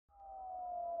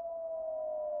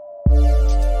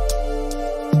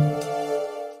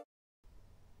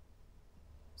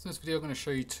this video I'm going to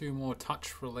show you two more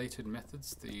touch related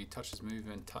methods, the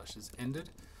touchesMoved and touchesEnded.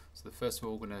 So the first of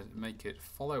all, we're going to make it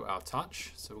follow our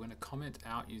touch. So we're going to comment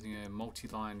out using a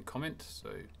multi-line comment, so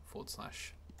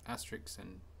 / asterisk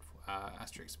and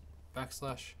asterisk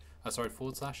backslash,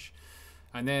 forward slash.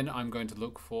 And then I'm going to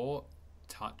look for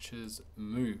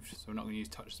touchesMoved. So we're not going to use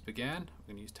touchesBegan,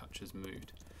 we're going to use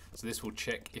touchesMoved. So this will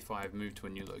check if I have moved to a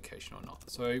new location or not.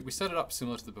 So we set it up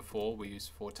similar to the before. We use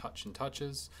for touch and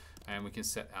touches, and we can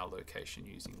set our location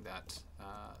using that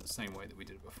same way that we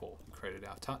did it before. We created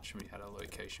our touch and we had our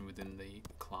location within the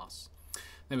class.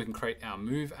 Then we can create our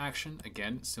move action,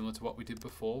 again similar to what we did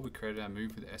before. We created our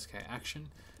move with the SK action,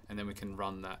 and then we can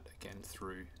run that again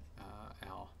through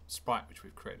our sprite which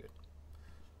we've created.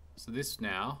 So this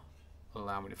now will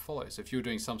allow me to follow. So if you're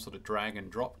doing some sort of drag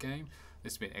and drop game,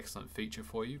 this would be an excellent feature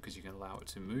for you because you can allow it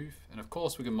to move. And of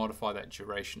course we can modify that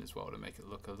duration as well to make it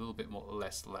look a little bit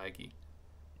less laggy.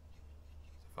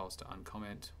 So if I was to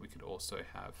uncomment, we could also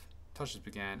have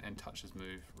touchesBegan and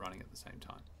touchesMoved running at the same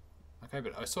time. Okay,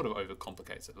 but it sort of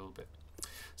overcomplicates it a little bit.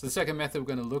 So the second method we're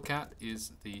going to look at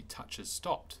is the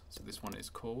touchesStopped. So this one is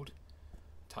called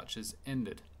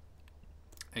touchesEnded.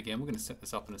 Again, we're going to set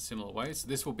this up in a similar way. So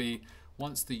this will be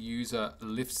once the user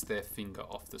lifts their finger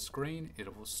off the screen,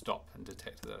 it will stop and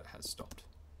detect that it has stopped.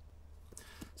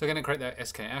 So I'm going to create that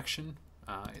SK action.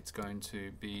 It's going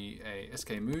to be a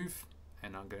SK move,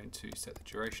 and I'm going to set the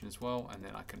duration as well, and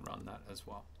then I can run that as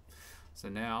well. So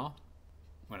now,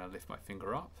 when I lift my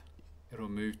finger up, it will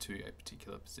move to a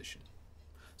particular position.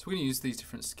 So we're going to use these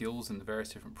different skills in the various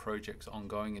different projects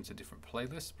ongoing into different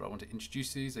playlists, but I want to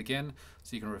introduce these again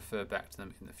so you can refer back to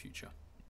them in the future.